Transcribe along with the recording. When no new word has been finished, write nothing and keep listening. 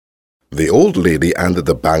The Old Lady and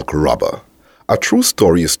the Bank Robber. A true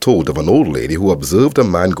story is told of an old lady who observed a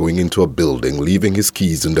man going into a building, leaving his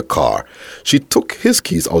keys in the car. She took his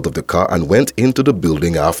keys out of the car and went into the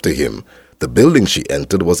building after him. The building she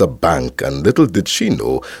entered was a bank, and little did she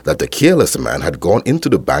know that the careless man had gone into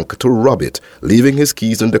the bank to rob it, leaving his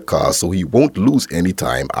keys in the car so he won't lose any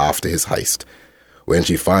time after his heist. When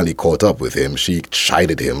she finally caught up with him, she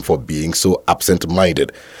chided him for being so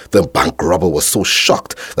absent-minded. The bank robber was so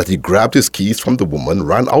shocked that he grabbed his keys from the woman,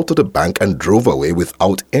 ran out of the bank, and drove away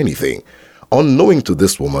without anything. Unknowing to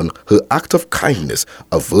this woman, her act of kindness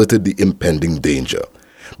averted the impending danger.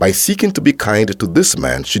 By seeking to be kind to this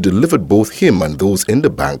man, she delivered both him and those in the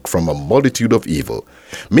bank from a multitude of evil.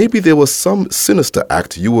 Maybe there was some sinister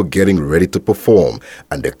act you were getting ready to perform,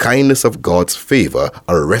 and the kindness of God's favor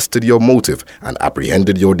arrested your motive and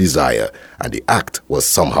apprehended your desire, and the act was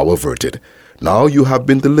somehow averted. Now you have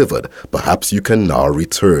been delivered. Perhaps you can now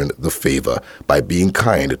return the favor by being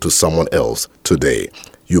kind to someone else today.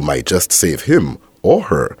 You might just save him or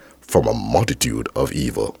her from a multitude of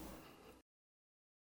evil.